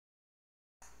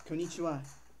Konnichiwa.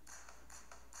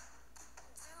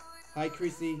 Hi,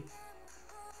 Chrissy.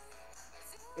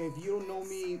 If you don't know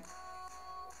me,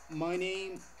 my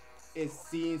name is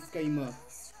CN.TSUKAIMA,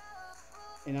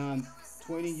 and I'm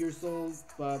 20 years old,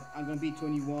 but I'm gonna be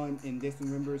 21 in this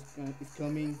November is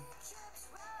coming.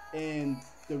 And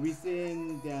the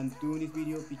reason that I'm doing this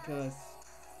video because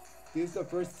this is the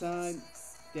first time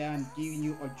that I'm giving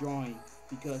you a drawing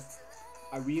because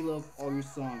I really love all your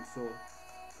songs. So,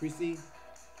 Chrissy,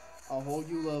 I hope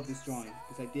you love this drawing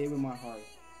because I did it with my heart.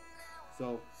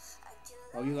 So,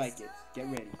 hope you like it. Get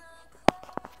ready.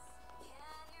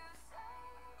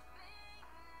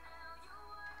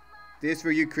 This is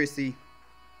for you, Chrissy,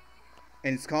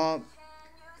 and it's called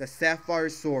the Sapphire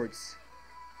Swords.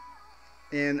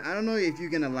 And I don't know if you're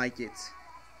gonna like it.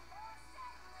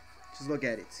 Just look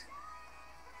at it.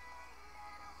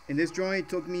 And this drawing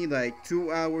took me like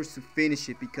 2 hours to finish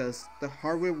it because the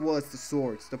hardware was the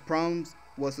swords. The problems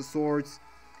was the swords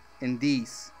and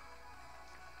these.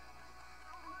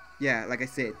 Yeah, like I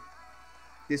said,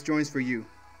 this drawing's for you.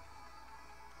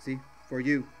 See? For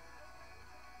you.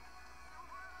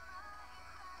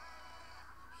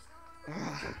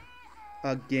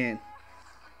 Again,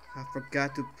 I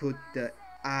forgot to put the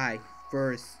I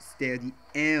first instead of the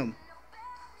M.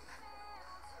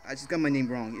 I just got my name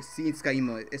wrong. It's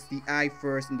CN.TSUKAIMA. It's the I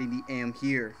first and then the M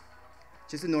here.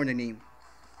 Just ignore the name.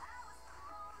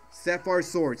 Sapphire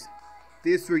Swords.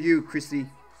 This for you, Chrissy.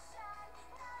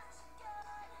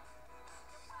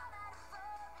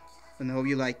 And I hope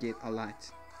you like it a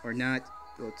lot. Or not,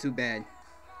 well, too bad.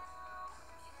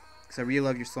 Because I really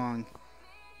love your song.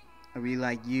 I really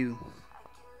like you.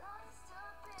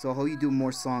 So I hope you do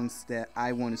more songs that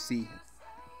I want to see.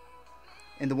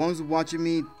 And the ones watching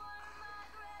me,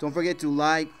 don't forget to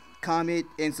like, comment,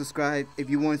 and subscribe if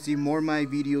you want to see more of my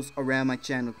videos around my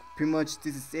channel. Pretty much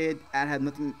this is it. I have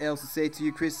nothing else to say to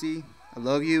you, Chrissy. I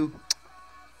love you.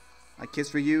 I kiss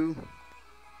for you.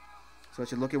 So I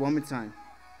should look at one more time.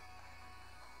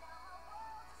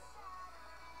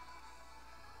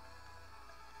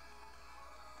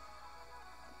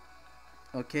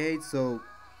 Okay, so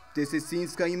this is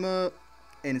CN.TSUKAIMA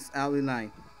and it's out in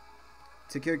line.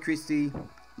 Take care, Chrissy.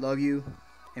 Love you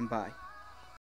and bye.